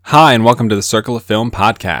Hi, and welcome to the Circle of Film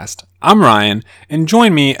podcast. I'm Ryan, and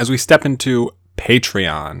join me as we step into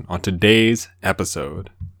Patreon on today's episode.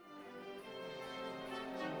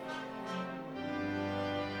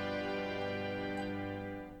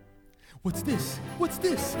 What's this? What's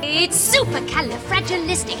this? It's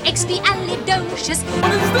supercalifragilisticexpialidocious.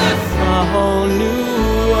 What is this? A whole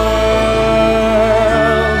new world.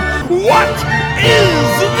 What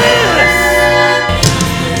is this?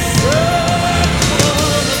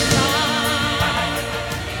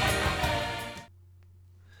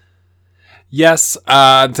 Yes,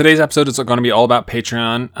 today's episode is going to be all about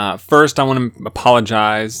Patreon. First, I want to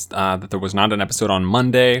apologize that there was not an episode on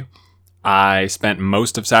Monday. I spent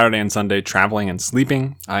most of Saturday and Sunday traveling and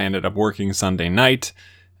sleeping. I ended up working Sunday night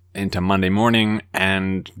into Monday morning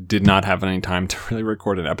and did not have any time to really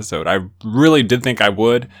record an episode. I really did think I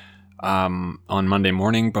would on Monday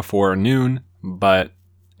morning before noon, but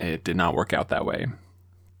it did not work out that way.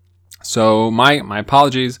 So my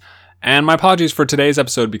apologies. And my apologies for today's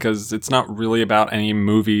episode because it's not really about any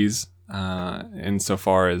movies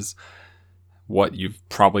insofar as what you've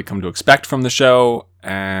probably come to expect from the show.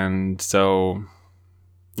 And so,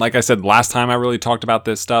 like I said, last time I really talked about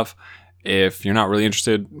this stuff. If you're not really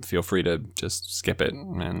interested, feel free to just skip it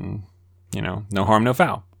and, no harm, no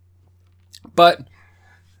foul. But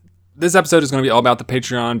this episode is going to be all about the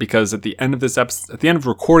Patreon because at the end of this episode, at the end of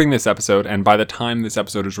recording this episode, and by the time this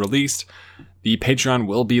episode is released, the Patreon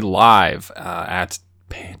will be live at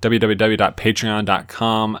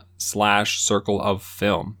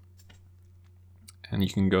www.patreon.com/circleoffilm. And you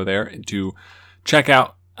can go there to check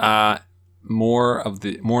out more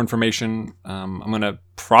information. I'm going to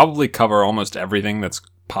probably cover almost everything that's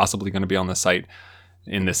possibly going to be on the site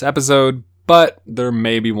in this episode, but there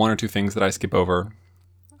may be one or two things that I skip over.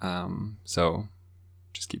 So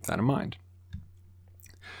just keep that in mind.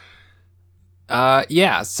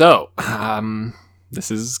 This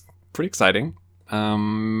is pretty exciting.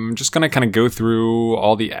 Just going to kind of go through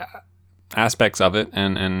all the aspects of it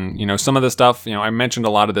and some of the stuff, I mentioned a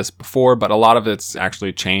lot of this before, but a lot of it's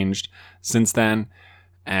actually changed since then.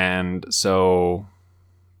 And so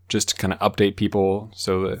just to kind of update people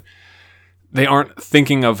so that they aren't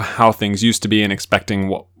thinking of how things used to be and expecting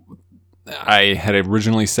what I had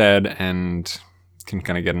originally said and can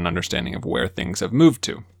kind of get an understanding of where things have moved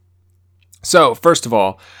to. So first of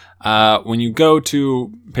all, when you go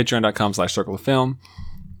to patreon.com/circleoffilm,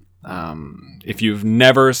 if you've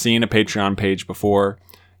never seen a Patreon page before,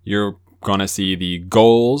 you're going to see the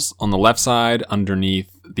goals on the left side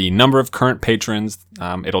underneath the number of current patrons.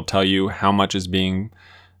 It'll tell you how much is being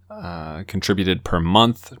contributed per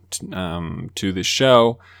month to the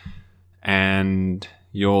show. And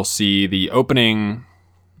you'll see the opening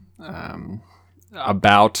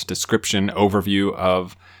about, description, overview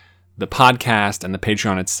of the podcast and the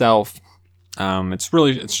Patreon itself.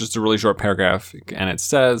 It's just a really short paragraph, and it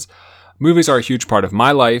says, "Movies are a huge part of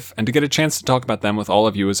my life, and to get a chance to talk about them with all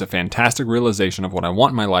of you is a fantastic realization of what I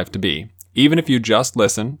want my life to be. Even if you just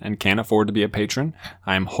listen and can't afford to be a patron,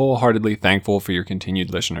 I am wholeheartedly thankful for your continued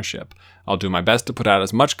listenership. I'll do my best to put out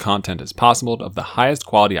as much content as possible of the highest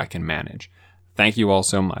quality I can manage. Thank you all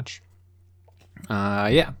so much."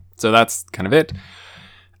 So that's kind of it.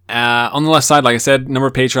 On the left side, like I said, number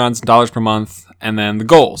of patrons, dollars per month, and then the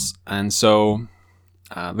goals. And so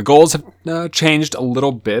the goals have changed a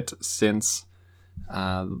little bit since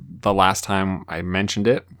the last time I mentioned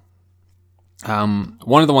it.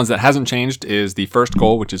 One of the ones that hasn't changed is the first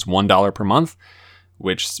goal, which is $1 per month,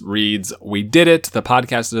 which reads, "We did it. The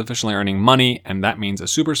podcast is officially earning money, and that means a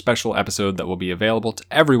super special episode that will be available to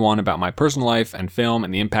everyone about my personal life and film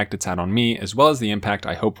and the impact it's had on me, as well as the impact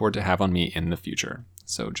I hope for it to have on me in the future."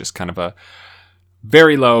 So just kind of a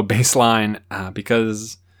very low baseline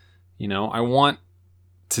because, I want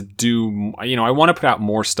to put out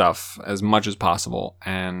more stuff as much as possible.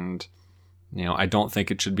 And, I don't think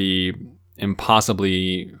it should be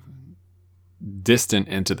impossibly distant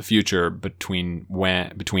into the future between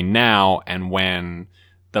now and when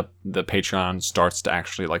the Patreon starts to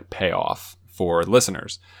actually pay off for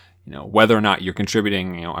listeners. Whether or not you're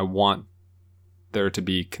contributing, I want there to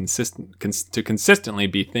be consistently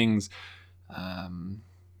be things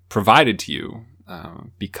provided to you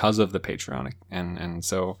because of the Patreon. And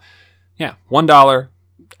so, $1,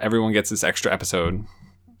 everyone gets this extra episode.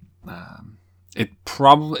 It's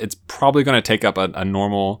probably going to take up a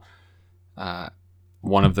normal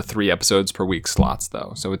one of the 3 episodes per week slots,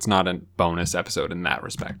 though. So it's not a bonus episode in that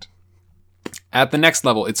respect. At the next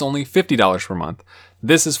level, it's only $50 per month.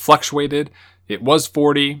 This has fluctuated. It was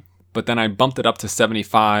 $40, but then I bumped it up to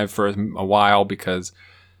 $75 for a while because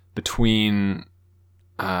between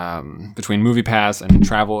between MoviePass and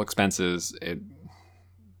travel expenses, it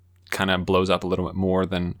kind of blows up a little bit more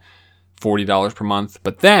than $40 per month.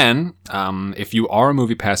 But then, if you are a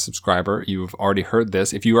MoviePass subscriber, you've already heard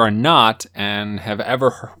this. If you are not and have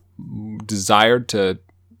ever desired to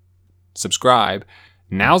subscribe,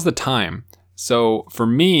 now's the time. So for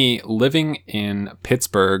me, living in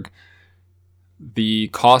Pittsburgh, the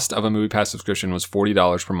cost of a MoviePass subscription was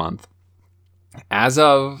 $40 per month. As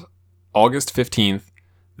of August 15th,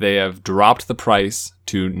 they have dropped the price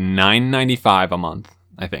to $9.95 a month,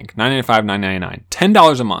 I think. $9.95, $9.99.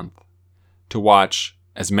 $10 a month to watch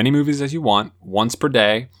as many movies as you want, once per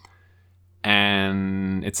day.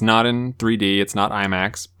 And it's not in 3D, it's not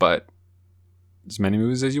IMAX, but as many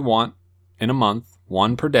movies as you want in a month,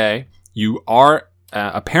 one per day. You are,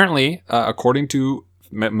 apparently, according to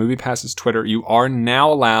MoviePass's Twitter, you are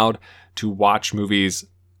now allowed to watch movies,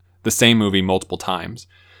 the same movie, multiple times,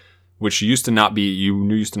 which you used to not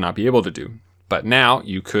be able to do. But now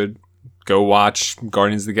you could go watch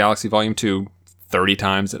Guardians of the Galaxy Volume 2 30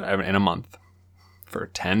 times in a month for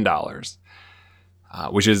 $10,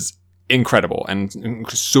 which is incredible and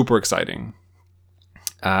super exciting.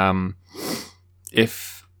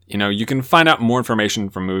 If you can find out more information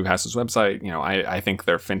from MoviePass's website. I think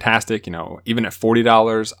they're fantastic. Even at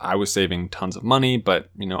 $40, I was saving tons of money, but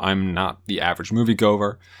I'm not the average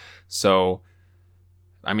moviegoer. So,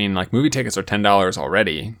 movie tickets are $10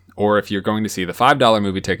 already. Or if you're going to see the $5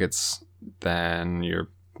 movie tickets, then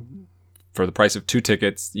for the price of 2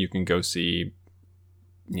 tickets, you can go see,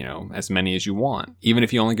 as many as you want. Even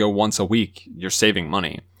if you only go once a week, you're saving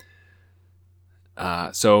money.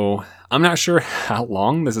 So I'm not sure how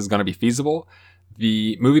long this is going to be feasible.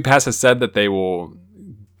 The MoviePass has said that they will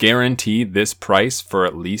guarantee this price for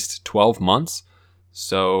at least 12 months.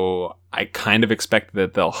 So I kind of expect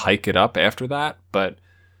that they'll hike it up after that. But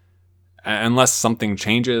unless something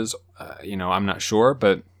changes, I'm not sure.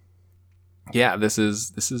 But yeah, this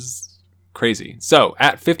is crazy. So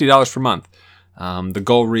at $50 per month, the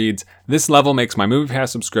goal reads, this level makes my MoviePass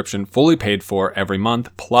subscription fully paid for every month,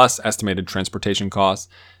 plus estimated transportation costs.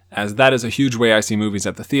 As that is a huge way I see movies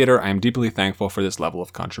at the theater, I am deeply thankful for this level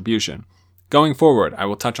of contribution. Going forward, I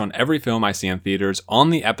will touch on every film I see in theaters on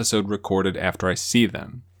the episode recorded after I see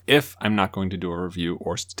them, if I'm not going to do a review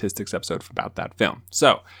or statistics episode about that film.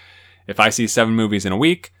 So, if I see 7 movies in a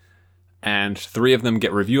week, and 3 of them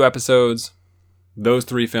get review episodes, those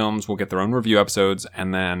 3 films will get their own review episodes,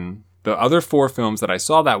 and then the other 4 films that I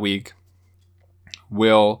saw that week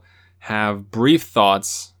will have brief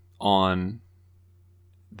thoughts on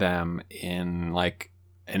them in like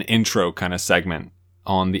an intro kind of segment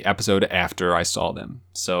on the episode after I saw them.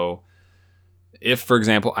 So if, for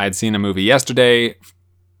example, I'd seen a movie yesterday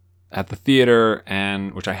at the theater,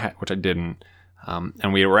 and which I didn't,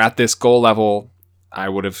 and we were at this goal level, I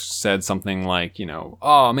would have said something like,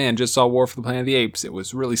 oh man, just saw War for the Planet of the Apes. It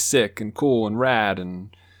was really sick and cool and rad,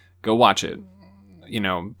 and go watch it.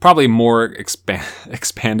 Probably more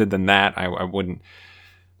expanded than that. I wouldn't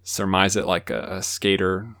surmise it like a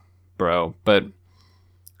skater bro, but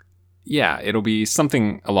yeah, it'll be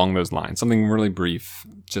something along those lines, something really brief,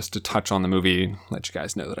 just to touch on the movie, let you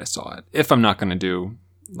guys know that I saw it, if I'm not going to do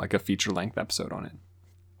like a feature-length episode on it.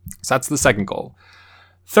 So that's the second goal.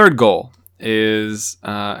 Third goal is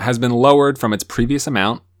has been lowered from its previous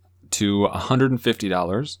amount to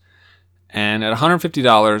 $150. And at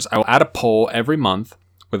 $150, I will add a poll every month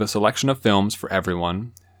with a selection of films for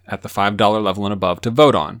everyone at the $5 level and above to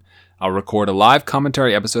vote on. I'll record a live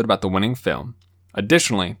commentary episode about the winning film.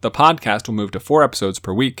 Additionally, the podcast will move to 4 episodes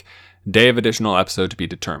per week, day of additional episode to be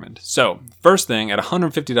determined. So, first thing, at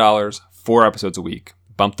 $150, 4 episodes a week,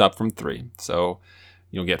 bumped up from 3. So,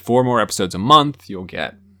 you'll get 4 more episodes a month. You'll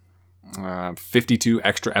get 52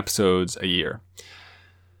 extra episodes a year.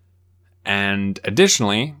 And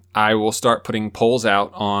additionally, I will start putting polls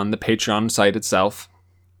out on the Patreon site itself.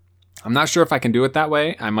 I'm not sure if I can do it that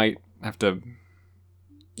way. I might have to...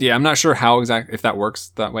 Yeah, I'm not sure how if that works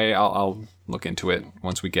that way. I'll look into it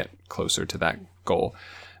once we get closer to that goal.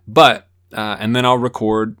 But, and then I'll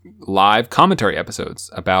record live commentary episodes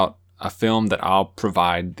about a film that I'll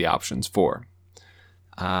provide the options for.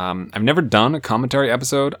 I've never done a commentary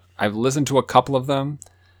episode. I've listened to a couple of them.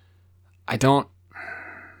 I don't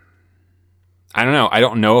know. I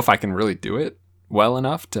don't know if I can really do it well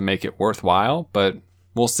enough to make it worthwhile, but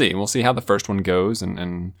we'll see. We'll see how the first one goes,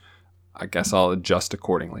 and I guess I'll adjust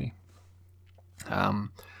accordingly.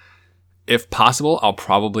 If possible, I'll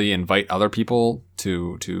probably invite other people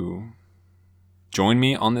to join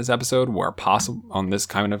me on this episode where possible, on this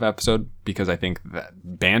kind of episode, because I think that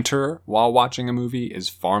banter while watching a movie is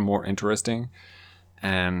far more interesting.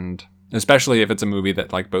 And especially if it's a movie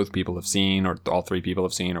that like both people have seen or all three people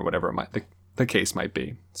have seen or whatever the case might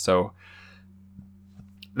be. So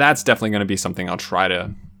that's definitely going to be something I'll try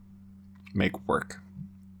to make work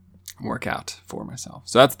out for myself.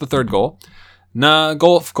 So that's the third goal.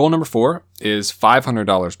 Goal number 4 is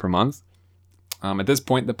 $500 per month. At this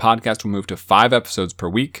point, the podcast will move to 5 episodes per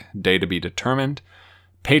week, day to be determined.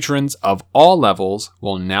 Patrons of all levels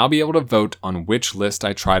will now be able to vote on which list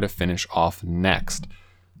I try to finish off next.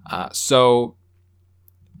 If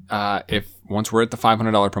once we're at the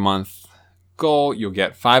 $500 per month goal, you'll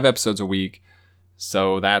get 5 episodes a week.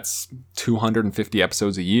 So that's 250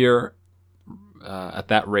 episodes a year at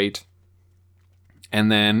that rate.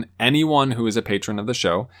 And then anyone who is a patron of the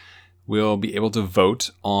show will be able to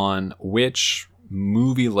vote on which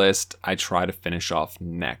movie list I try to finish off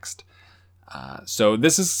next. So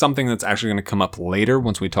this is something that's actually going to come up later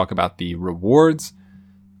once we talk about the rewards.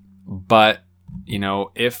 But,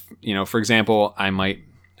 if, for example, I might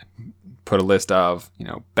put a list of,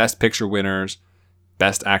 best picture winners,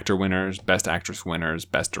 best actor winners, best actress winners,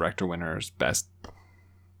 best director winners, best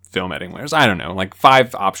film editing winners. I don't know, like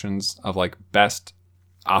 5 options of like best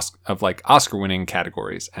Oscar winning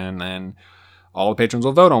categories. And then all the patrons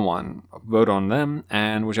will vote on them.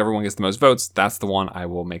 And whichever one gets the most votes, that's the one I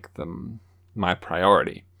will make them my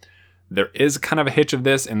priority. There is kind of a hitch of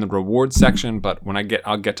this in the rewards section, but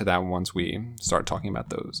I'll get to that once we start talking about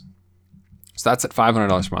those. So that's at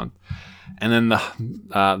 $500 per month. And then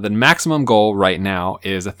the maximum goal right now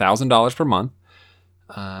is $1,000 per month.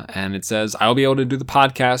 And it says I'll be able to do the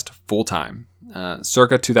podcast full time.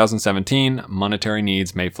 Circa 2017, monetary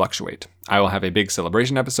needs may fluctuate. I will have a big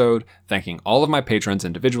celebration episode, thanking all of my patrons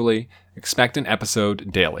individually. Expect an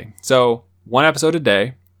episode daily. So 1 episode a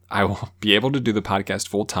day. I will be able to do the podcast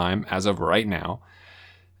full time as of right now.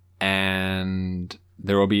 And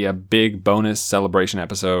there will be a big bonus celebration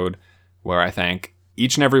episode where I thank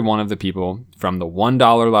each and every one of the people from the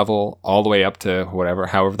 $1 level all the way up to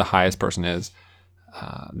however the highest person is.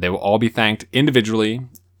 They will all be thanked individually,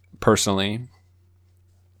 personally.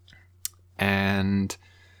 And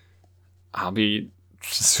I'll be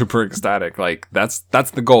super ecstatic. Like that's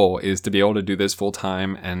the goal, is to be able to do this full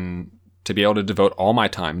time and to be able to devote all my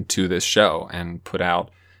time to this show and put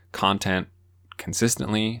out content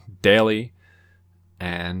consistently, daily.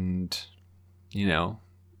 And,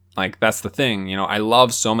 like that's the thing, I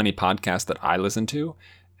love so many podcasts that I listen to,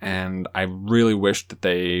 and I really wish that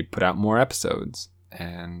they put out more episodes.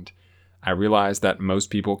 And I realize that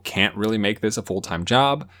most people can't really make this a full-time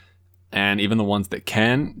job. And even the ones that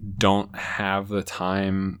can don't have the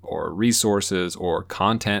time or resources or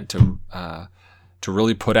content to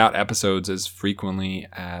really put out episodes as frequently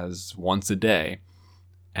as once a day.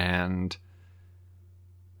 And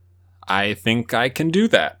I think I can do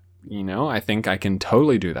that. I think I can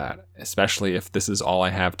totally do that, especially if this is all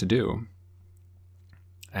I have to do.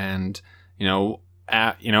 And,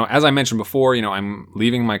 as I mentioned before, I'm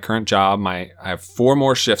leaving my current job. I have 4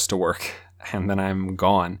 more shifts to work, and then I'm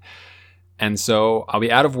gone. And so I'll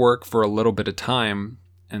be out of work for a little bit of time.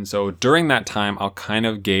 And so during that time, I'll kind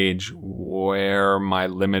of gauge where my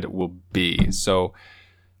limit will be. So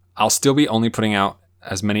I'll still be only putting out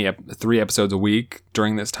as many 3 episodes a week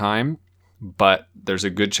during this time, but there's a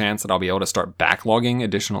good chance that I'll be able to start backlogging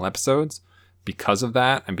additional episodes because of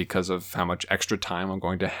that and because of how much extra time I'm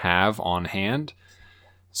going to have on hand.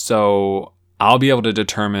 So I'll be able to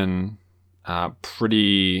determine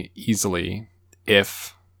pretty easily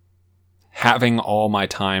if having all my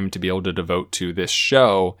time to be able to devote to this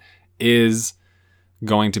show is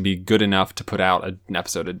going to be good enough to put out an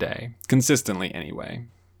episode a day, consistently anyway.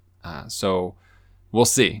 So we'll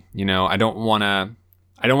see. I don't want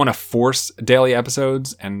to force daily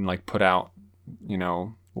episodes and like put out,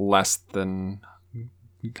 less than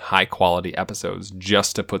high quality episodes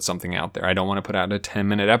just to put something out there. I don't want to put out a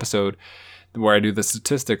 10-minute episode where I do the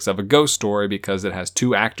statistics of a ghost story because it has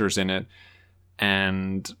 2 actors in it,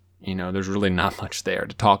 and there's really not much there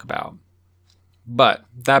to talk about. But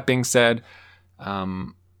that being said,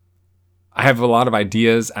 I have a lot of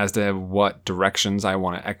ideas as to what directions I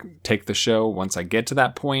want to take the show once I get to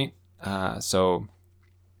that point. So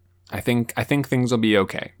I think things will be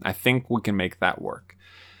okay. I think we can make that work.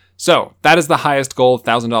 So that is the highest goal,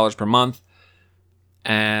 $1,000 per month.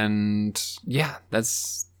 And yeah, I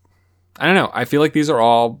don't know. I feel like these are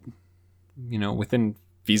all, within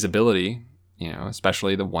feasibility,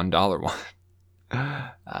 especially the $1 one.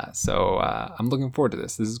 So I'm looking forward to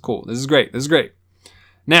this. This is cool. This is great.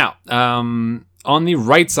 Now, on the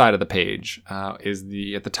right side of the page at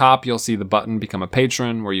the top, you'll see the button Become a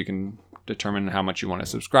Patron, where you can determine how much you want to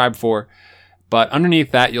subscribe for. But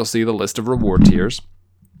underneath that, you'll see the list of reward tiers.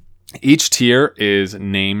 Each tier is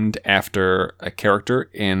named after a character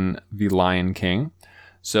in The Lion King.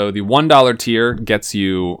 So the $1 tier gets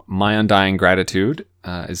you My Undying Gratitude,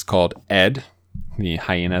 is called Ed, the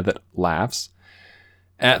hyena that laughs.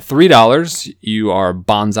 At $3, you are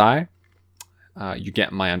Bonsai. You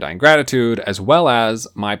get My Undying Gratitude, as well as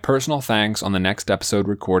my personal thanks on the next episode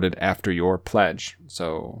recorded after your pledge.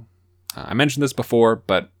 So I mentioned this before,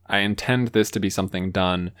 but I intend this to be something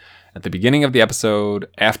done at the beginning of the episode,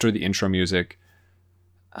 after the intro music,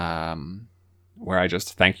 where I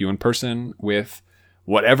just thank you in person with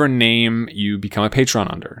whatever name you become a patron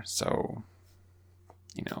under. So,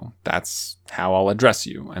 that's how I'll address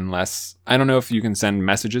you. Unless, I don't know if you can send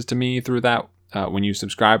messages to me through that when you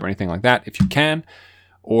subscribe or anything like that. If you can,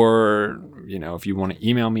 or, if you want to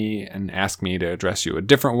email me and ask me to address you a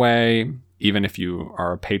different way, even if you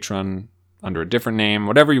are a patron under a different name,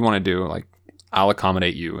 whatever you want to do, I'll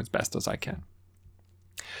accommodate you as best as I can.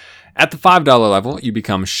 At the $5 level, you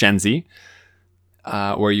become Shenzi,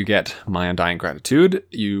 where you get My Undying Gratitude,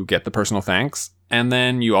 you get the personal thanks, and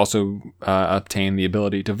then you also obtain the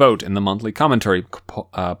ability to vote in the monthly commentary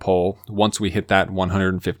poll once we hit that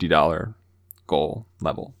 $150 goal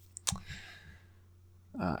level.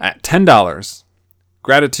 At $10,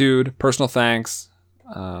 gratitude, personal thanks,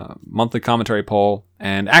 monthly commentary poll,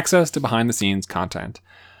 and access to behind-the-scenes content.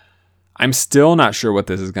 I'm still not sure what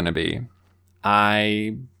this is going to be.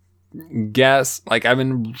 I guess, I've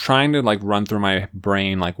been trying to, run through my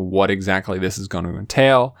brain, what exactly this is going to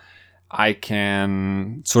entail. I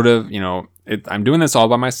can sort of, I'm doing this all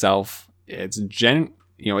by myself. It's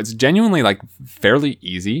genuinely, fairly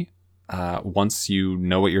easy once you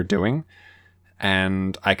know what you're doing.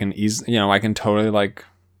 And I can I can totally,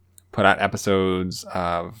 put out episodes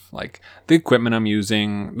of, the equipment I'm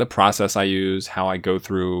using, the process I use, how I go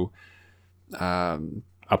through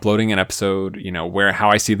uploading an episode, how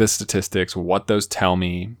I see the statistics, what those tell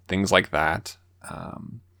me, things like that.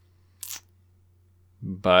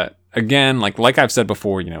 But again, like I've said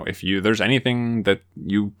before, if there's anything that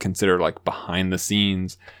you consider behind the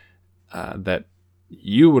scenes that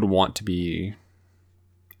you would want to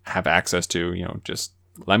have access to, just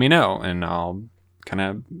let me know and I'll kind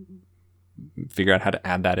of figure out how to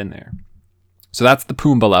add that in there. So that's the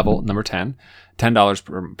Pumbaa level, number 10,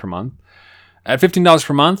 $10 per month. At $15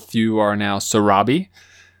 per month, you are now Sorabi.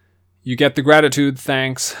 You get the gratitude,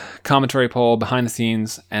 thanks, commentary poll, behind the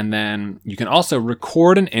scenes, and then you can also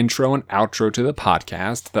record an intro and outro to the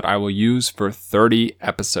podcast that I will use for 30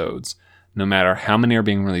 episodes, no matter how many are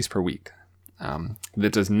being released per week.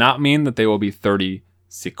 That does not mean that they will be 30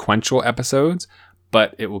 sequential episodes,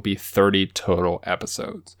 but it will be 30 total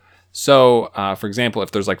episodes. So, for example,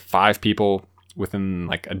 if there's 5 people within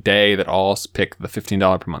a day that all pick the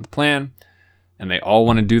 $15 per month plan, and they all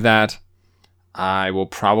want to do that, I will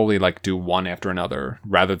probably do one after another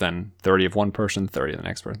rather than 30 of one person, 30 of the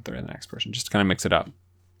next person, 30 of the next person, just to kind of mix it up.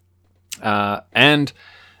 And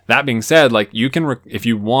that being said, you can, if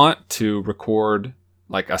you want to record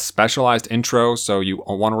a specialized intro, so you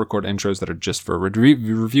want to record intros that are just for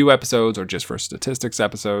review episodes or just for statistics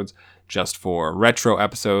episodes, just for retro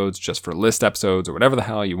episodes, just for list episodes, or whatever the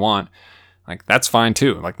hell you want, that's fine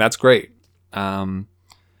too. That's great.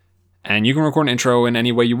 And you can record an intro in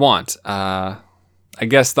any way you want. I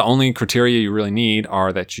guess the only criteria you really need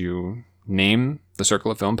are that you name the Circle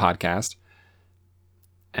of Film podcast.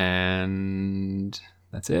 And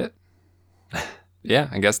that's it. Yeah,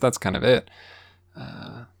 I guess that's kind of it.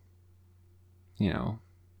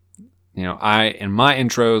 I, in my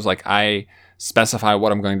intros, I specify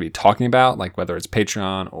what I'm going to be talking about, whether it's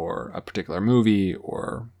Patreon or a particular movie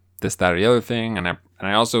or this, that, or the other thing. And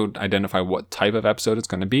I also identify what type of episode it's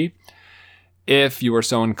going to be. If you are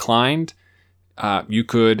so inclined, you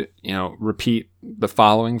could, repeat the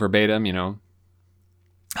following verbatim,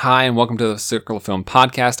 hi, and welcome to the Circle of Film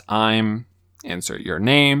podcast. I'm, insert your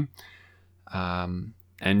name, and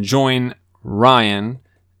join Ryan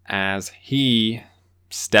as he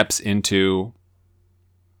steps into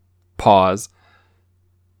pause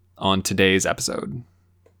on today's episode.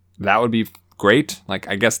 That would be great. I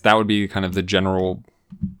guess that would be kind of the general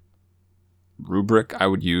rubric I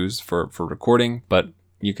would use for recording, but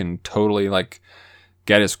you can totally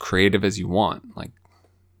get as creative as you want.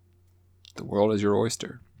 The world is your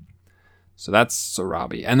oyster. So that's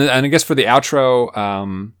Sorabi. And I guess for the outro,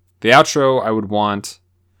 I would want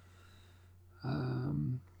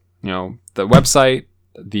the website,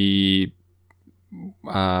 the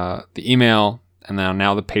email, and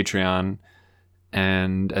now the Patreon,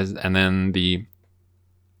 and then the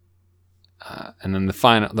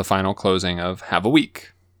final closing of have a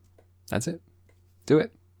week. That's it. Do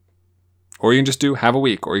it. Or you can just do have a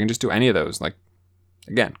week, or you can just do any of those. Like,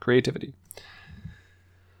 again, creativity.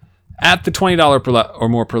 At the $20 or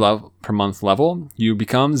more per month level, you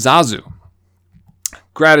become Zazu.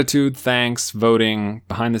 Gratitude, thanks, voting,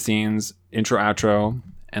 behind the scenes, intro, outro,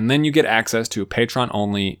 and then you get access to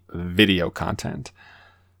Patreon-only video content.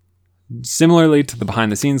 Similarly to the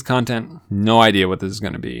behind the scenes content, no idea what this is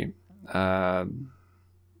going to be. I'm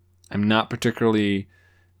not particularly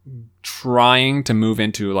trying to move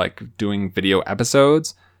into like doing video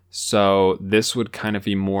episodes, so this would kind of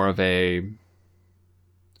be more of a,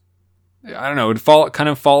 I don't know, it would kind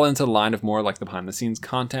of fall into the line of more like the behind the scenes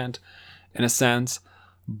content in a sense.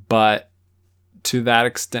 But to that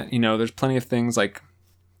extent, you know, there's plenty of things like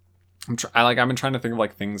I've been trying to think of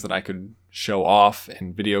like things that I could show off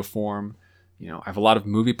in video form. You know, I have a lot of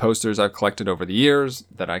movie posters I've collected over the years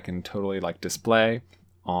that I can totally like display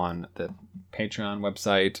on the Patreon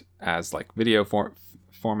website as like video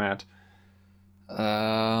format,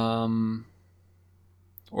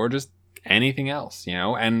 or just anything else, you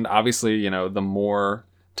know. And obviously, you know, the more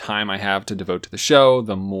time I have to devote to the show,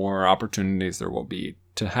 the more opportunities there will be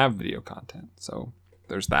to have video content. So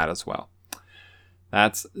there's that as well.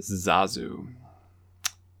 That's Zazu.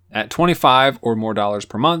 At $25 or more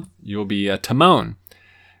per month, you'll be a Timon.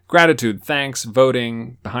 Gratitude, thanks,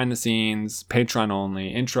 voting, behind the scenes, Patreon only,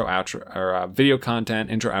 intro, outro, or video content,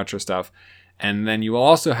 intro, outro stuff. And then you will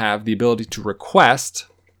also have the ability to request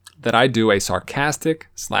that I do a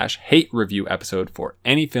sarcastic/hate review episode for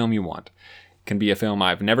any film you want. It can be a film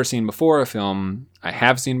I've never seen before, a film I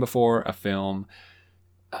have seen before, a film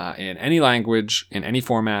in any language, in any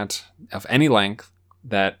format, of any length,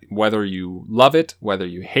 that whether you love it, whether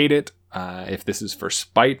you hate it, if this is for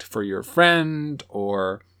spite for your friend,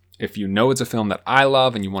 or if you know it's a film that I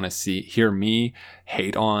love and you want to hear me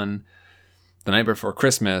hate on The Night Before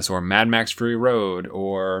Christmas, or Mad Max Fury Road,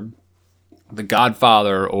 or The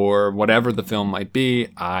Godfather, or whatever the film might be,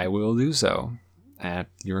 I will do so at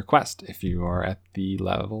your request if you are at the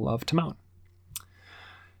level of Timon.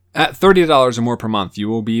 At $30 or more per month, you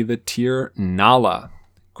will be the tier Nala.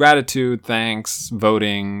 Gratitude, thanks,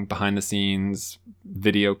 voting, behind the scenes,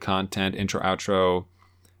 video content, intro, outro,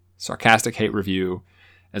 sarcastic hate review,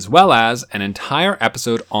 as well as an entire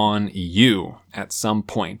episode on you at some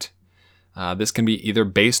point. This can be either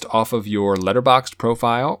based off of your Letterboxd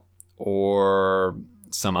profile or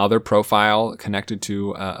some other profile connected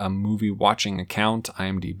to a movie watching account,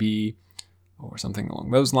 IMDb, or something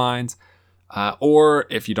along those lines. Or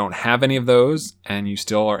if you don't have any of those and you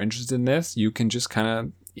still are interested in this, you can just kind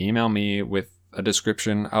of email me with a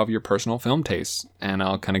description of your personal film tastes, and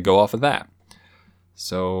I'll kind of go off of that.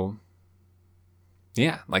 So,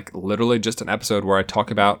 yeah, like literally just an episode where I talk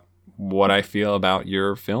about what I feel about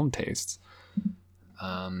your film tastes.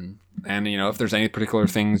 And, you know, if there's any particular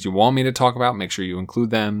things you want me to talk about, make sure you include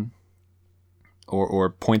them or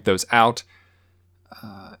point those out.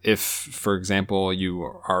 If, for example, you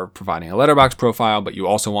are providing a Letterboxd profile, but you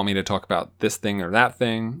also want me to talk about this thing or that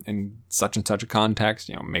thing in such and such a context,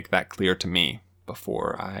 you know, make that clear to me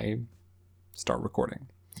before I start recording.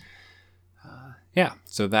 Yeah,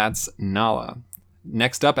 so that's Nala.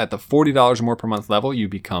 Next up, at the $40 or more per month level, you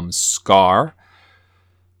become Scar.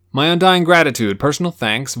 My undying gratitude, personal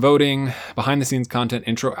thanks, voting, behind the scenes content,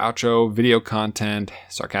 intro, outro, video content,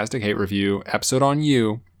 sarcastic hate review, episode on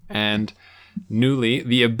you, and newly,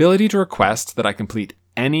 the ability to request that I complete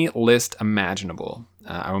any list imaginable.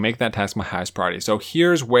 I will make that task my highest priority. So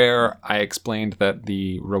here's where I explained that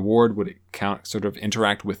the reward would sort of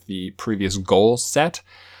interact with the previous goal set.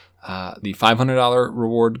 The $500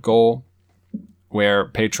 reward goal, where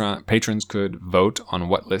patrons could vote on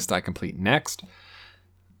what list I complete next.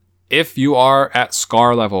 If you are at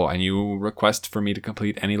Scar level and you request for me to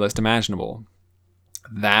complete any list imaginable,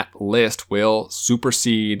 that list will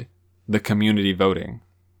supersede the community voting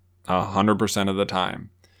 100% of the time.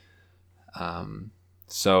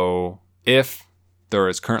 So if there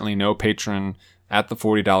is currently no patron at the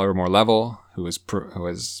 $40 or more level who has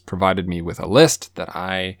provided me with a list that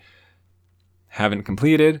I haven't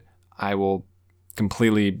completed, I will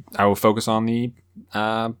focus on the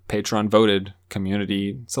Patreon voted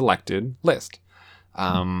community selected list.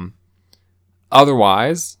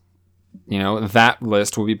 Otherwise, you know, that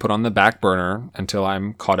list will be put on the back burner until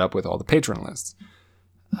I'm caught up with all the patron lists.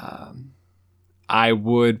 I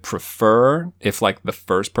would prefer if like the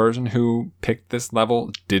first person who picked this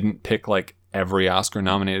level didn't pick like every Oscar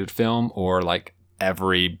nominated film or like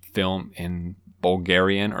every film in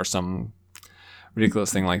Bulgarian or some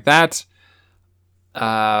ridiculous thing like that.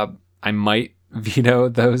 I might veto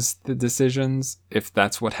the decisions if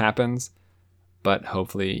that's what happens, but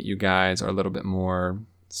hopefully you guys are a little bit more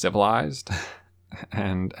civilized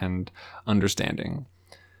and understanding.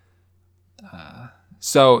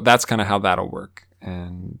 So that's kind of how that'll work.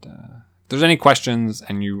 And if there's any questions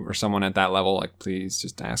and you or someone at that level, like, please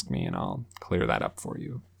just ask me and I'll clear that up for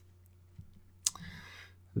you.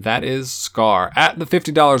 That is Scar. At the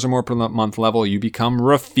 $50 or more per month level, you become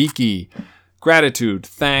Rafiki. Gratitude,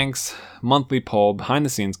 thanks, monthly poll, behind the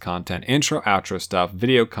scenes content, intro, outro stuff,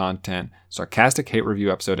 video content, sarcastic hate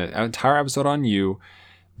review episode, an entire episode on you,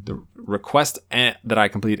 the request that I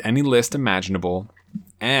complete any list imaginable,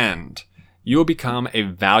 and you will become a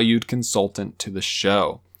valued consultant to the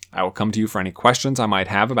show. I will come to you for any questions I might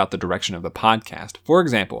have about the direction of the podcast. For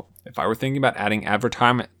example, if I were thinking about adding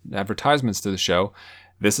advertisements to the show,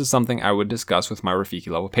 this is something I would discuss with my Rafiki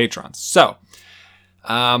level patrons. So,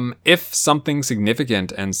 if something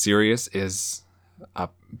significant and serious is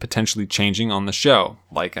potentially changing on the show,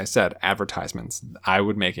 like I said, advertisements, I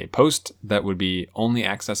would make a post that would be only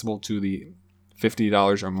accessible to the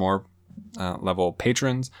 $50 or more level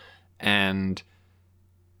patrons and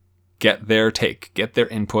get their take, get their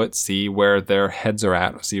input, see where their heads are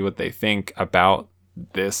at, see what they think about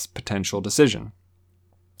this potential decision.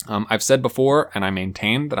 I've said before, and I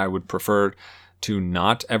maintain that I would prefer to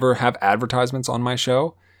not ever have advertisements on my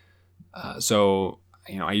show. So,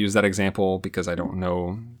 I use that example because I don't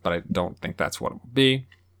know, but I don't think that's what it would be.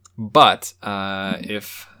 But other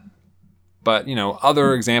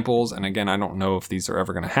examples, and again, I don't know if these are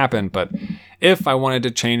ever going to happen, but if I wanted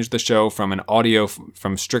to change the show from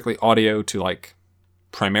from strictly audio to like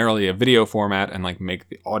primarily a video format and like make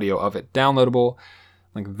the audio of it downloadable,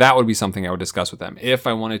 like that would be something I would discuss with them. If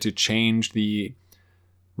I wanted to change the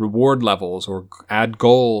reward levels or add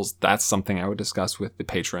goals, that's something I would discuss with the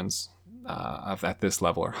patrons at this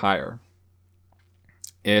level or higher.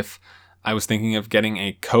 If I was thinking of getting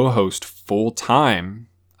a co-host full time,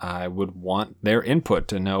 I would want their input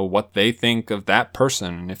to know what they think of that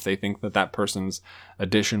person and if they think that that person's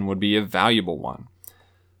addition would be a valuable one.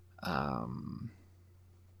 And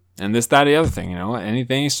this, that, the other thing,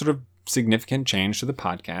 anything sort of significant change to the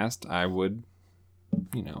podcast, I would,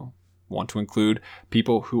 want to include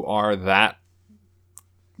people who are that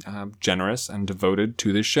generous and devoted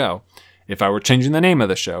to this show. If I were changing the name of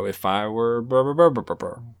the show, if I were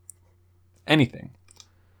anything.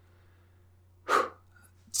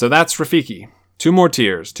 So that's Rafiki. Two more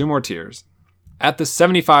tiers. At the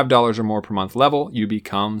 $75 or more per month level, you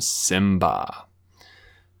become Simba.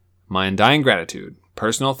 My undying gratitude,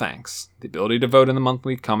 personal thanks, the ability to vote in the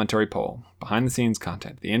monthly commentary poll, behind the scenes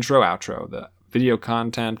content, the intro, outro, the video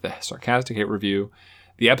content, the sarcastic hate review,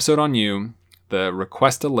 the episode on you, the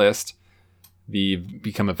request a list, the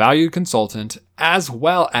become a valued consultant, as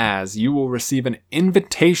well as you will receive an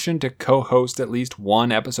invitation to co-host at least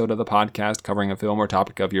one episode of the podcast covering a film or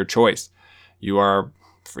topic of your choice. You are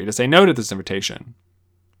free to say no to this invitation.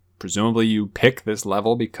 Presumably you pick this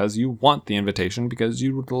level because you want the invitation, because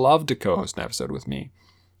you would love to co-host an episode with me.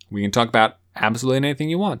 We can talk about absolutely anything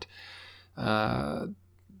you want.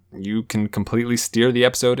 You can completely steer the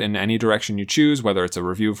episode in any direction you choose, whether it's a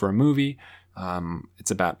review for a movie,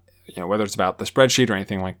 it's about, whether it's about the spreadsheet or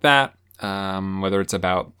anything like that, whether it's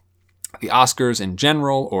about the Oscars in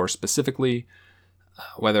general or specifically,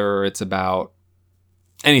 whether it's about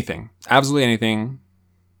anything, absolutely anything,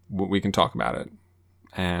 we can talk about it.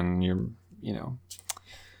 And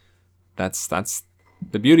that's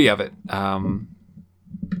the beauty of it.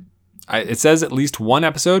 It says at least one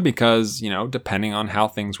episode because, depending on how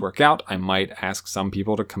things work out, I might ask some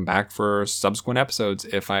people to come back for subsequent episodes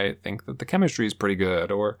if I think that the chemistry is pretty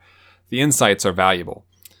good or the insights are valuable.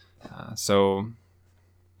 So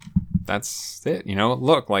that's it.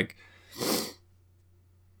 Look, like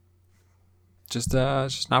just an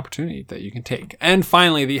opportunity that you can take. And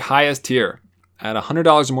finally, the highest tier at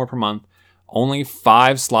 $100 or more per month, only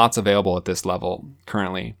 5 slots available at this level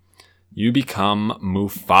currently. You become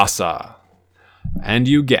Mufasa. And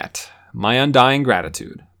you get my undying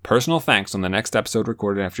gratitude, personal thanks on the next episode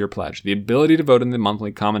recorded after your pledge, the ability to vote in the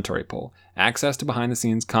monthly commentary poll, access to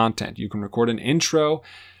behind-the-scenes content. You can record an intro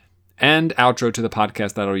and outro to the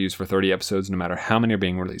podcast that I'll use for 30 episodes no matter how many are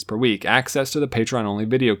being released per week, access to the Patreon-only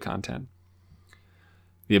video content,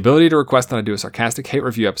 the ability to request that I do a sarcastic hate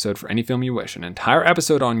review episode for any film you wish, an entire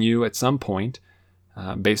episode on you at some point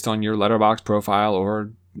based on your Letterboxd profile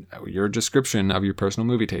or your description of your personal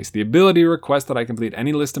movie taste, the ability to request that I complete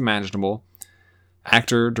any list imaginable,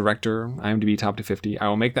 actor, director, IMDb top to 50. I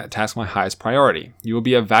will make that task my highest priority. You will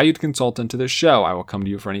be a valued consultant to this show. I will come to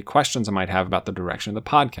you for any questions I might have about the direction of the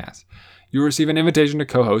podcast. You will receive an invitation to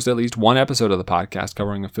co-host at least one episode of the podcast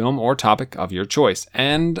covering a film or topic of your choice.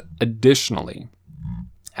 And additionally,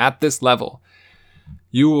 at this level,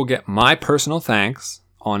 You will get my personal thanks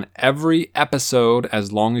on every episode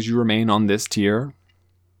as long as you remain on this tier.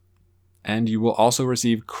 And you will also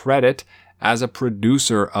receive credit as a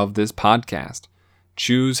producer of this podcast.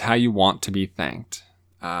 Choose how you want to be thanked.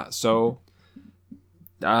 For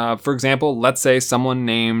example, let's say someone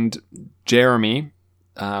named Jeremy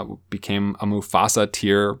became a Mufasa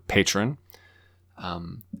tier patron.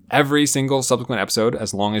 Every single subsequent episode,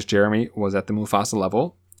 as long as Jeremy was at the Mufasa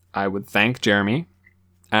level, I would thank Jeremy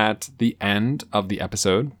at the end of the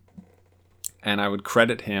episode, and I would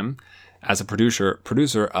credit him as a producer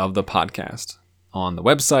of the podcast on the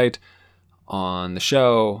website, on the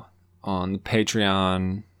show, on the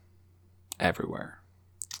Patreon, everywhere.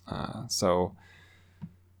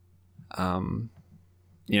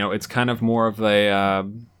 It's kind of more of a,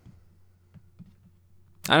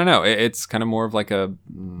 I don't know, it's kind of more of like an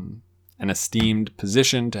esteemed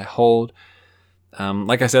position to hold.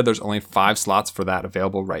 Like I said, there's only 5 slots for that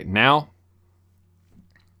available right now.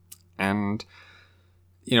 And,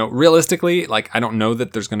 realistically, I don't know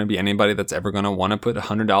that there's going to be anybody that's ever going to want to put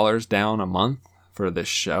 $100 down a month for this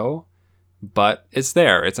show. But it's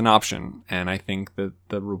there. It's an option. And I think that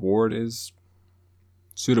the reward is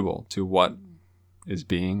suitable to what is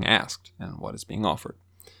being asked and what is being offered.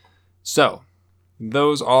 So,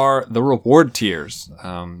 those are the reward tiers.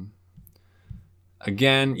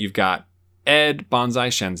 Again, you've got Ed, Banzai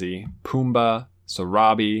Shenzi, Pumbaa,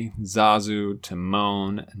 Sarabi, Zazu,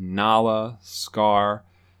 Timon, Nala, Scar,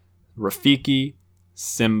 Rafiki,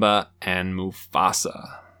 Simba, and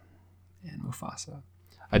Mufasa.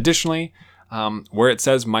 Additionally, where it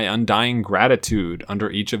says my undying gratitude under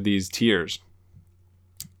each of these tiers,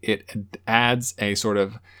 it adds a sort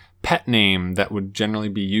of pet name that would generally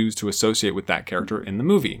be used to associate with that character in the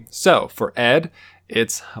movie. So for Ed,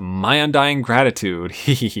 it's my undying gratitude,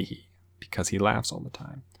 because he laughs all the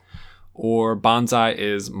time. Or Banzai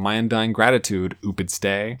is my undying gratitude,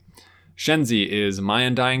 Upidstay. Shenzi is my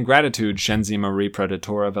undying gratitude, Shenzi Marie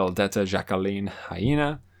Predatora Veldetta Jacqueline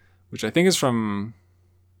Hyena, which I think is from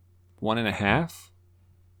 1.5.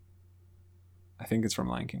 I think it's from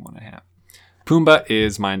Lion King 1.5. Pumbaa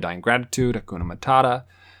is my undying gratitude, Hakuna Matata.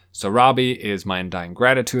 Sarabi is my undying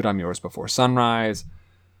gratitude, I'm yours before sunrise.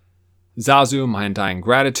 Zazu, my undying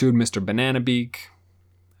gratitude, Mr. Banana Beak.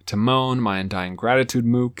 Timon, my undying gratitude,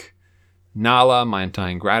 Mook. Nala, my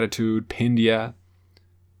undying gratitude, Pindia.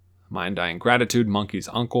 My undying gratitude, Monkey's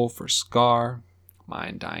uncle for Scar. My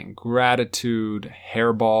undying gratitude,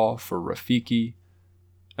 Hairball for Rafiki.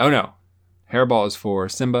 Oh no, Hairball is for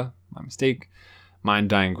Simba, my mistake. My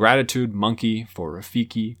undying gratitude, Monkey for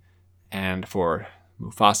Rafiki. And for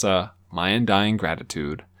Mufasa, my undying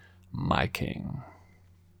gratitude, my king.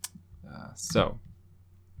 So,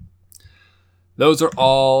 those are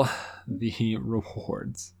all the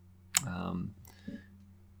rewards.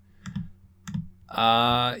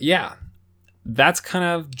 That's kind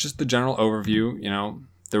of just the general overview.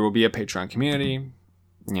 There will be a Patreon community.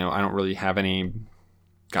 I don't really have any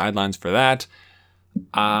guidelines for that.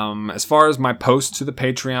 As far as my posts to the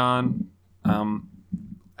Patreon,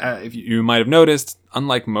 if you might have noticed,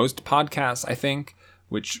 unlike most podcasts, I think,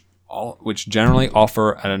 which generally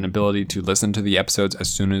offer an ability to listen to the episodes as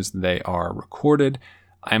soon as they are recorded,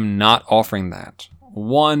 I'm not offering that.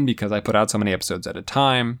 One, because I put out so many episodes at a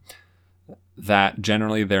time that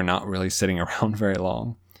generally they're not really sitting around very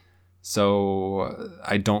long. So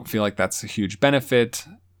I don't feel like that's a huge benefit,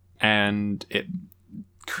 and it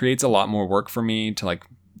creates a lot more work for me to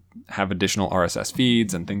have additional RSS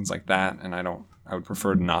feeds and things like that, and I would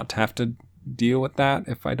prefer not to have to deal with that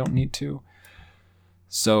if I don't need to.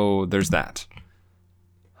 So there's that.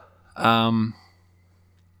 I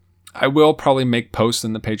will probably make posts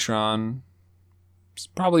in the Patreon,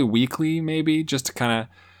 probably weekly maybe, just to kind of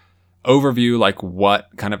overview what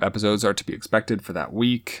kind of episodes are to be expected for that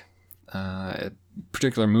week.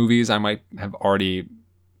 Particular movies I might have already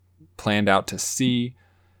planned out to see,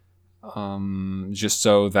 just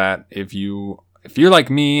so that if you're like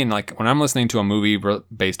me and when I'm listening to a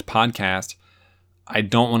movie-based podcast, I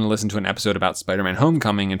don't want to listen to an episode about Spider-Man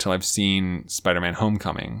Homecoming until I've seen Spider-Man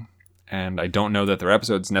Homecoming. And I don't know that their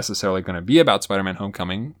episode's necessarily going to be about Spider-Man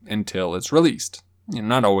Homecoming until it's released.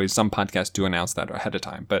 Not always. Some podcasts do announce that ahead of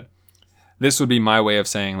time. But this would be my way of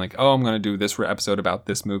saying, I'm going to do this episode about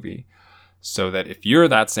this movie. So that if you're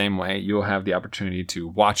that same way, you'll have the opportunity to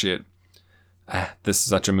watch it. This is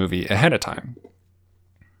such a movie ahead of time.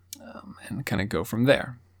 And kind of go from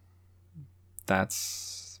there.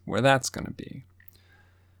 That's where that's going to be.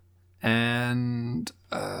 And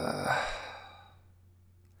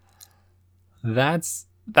that's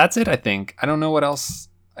it, I think. I don't know what else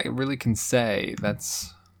I really can say.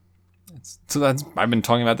 I've been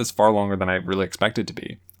talking about this far longer than I really expected to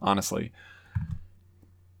be, honestly.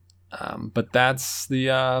 But that's the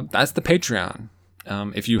Patreon.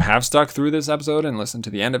 If you have stuck through this episode and listened to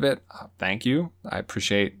the end of it, thank you. I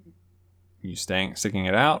appreciate you sticking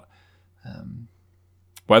it out.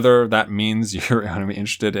 Whether that means you're going to be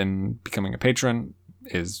interested in becoming a patron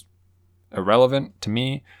is irrelevant to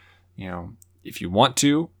me. You know, if you want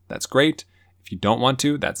to, that's great. If you don't want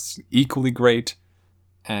to, that's equally great.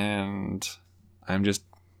 And I'm just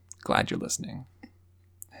glad you're listening.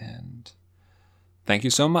 And thank you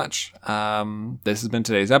so much. This has been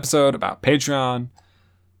today's episode about Patreon.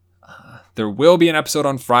 There will be an episode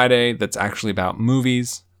on Friday that's actually about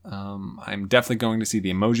movies. I'm definitely going to see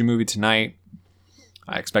the Emoji Movie tonight.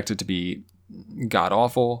 I expect it to be god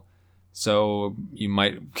awful. So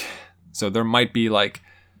there might be like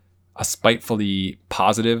a spitefully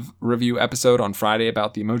positive review episode on Friday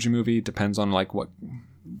about the Emoji Movie. Depends on like what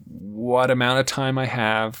amount of time I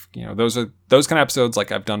have. You know, those kind of episodes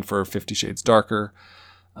like I've done for 50 Shades Darker,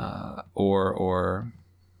 or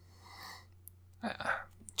trying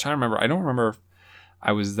to remember. I don't remember if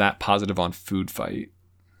I was that positive on Food Fight.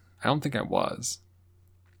 I don't think I was.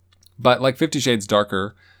 But like 50 Shades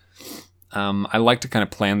Darker, I like to kind of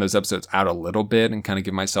plan those episodes out a little bit and kind of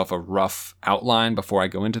give myself a rough outline before I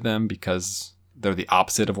go into them because they're the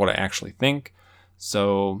opposite of what I actually think.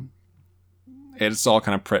 So it's all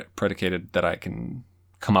kind of predicated that I can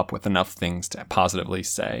come up with enough things to positively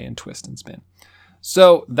say and twist and spin.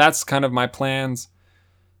 So that's kind of my plans.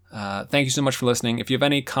 Thank you so much for listening. If you have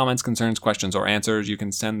any comments, concerns, questions, or answers, you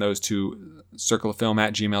can send those to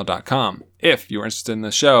circleoffilm@gmail.com. If you're interested in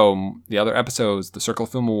the show, the other episodes, the Circle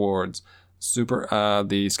of Film Awards,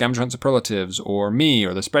 the Scavenger Hunt Superlatives, or me,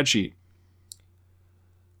 or the spreadsheet,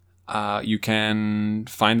 you can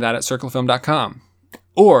find that at circleoffilm.com.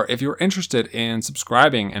 Or if you're interested in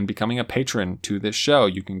subscribing and becoming a patron to this show,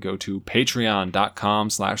 you can go to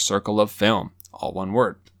patreon.com/circleoffilm, all one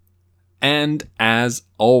word. And as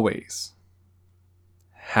always,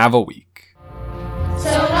 have a week.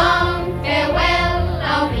 So long, farewell,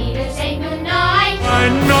 I'll be to say goodnight. I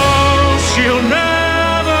know she'll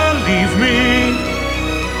never leave me,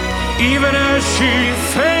 even as she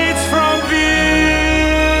fades.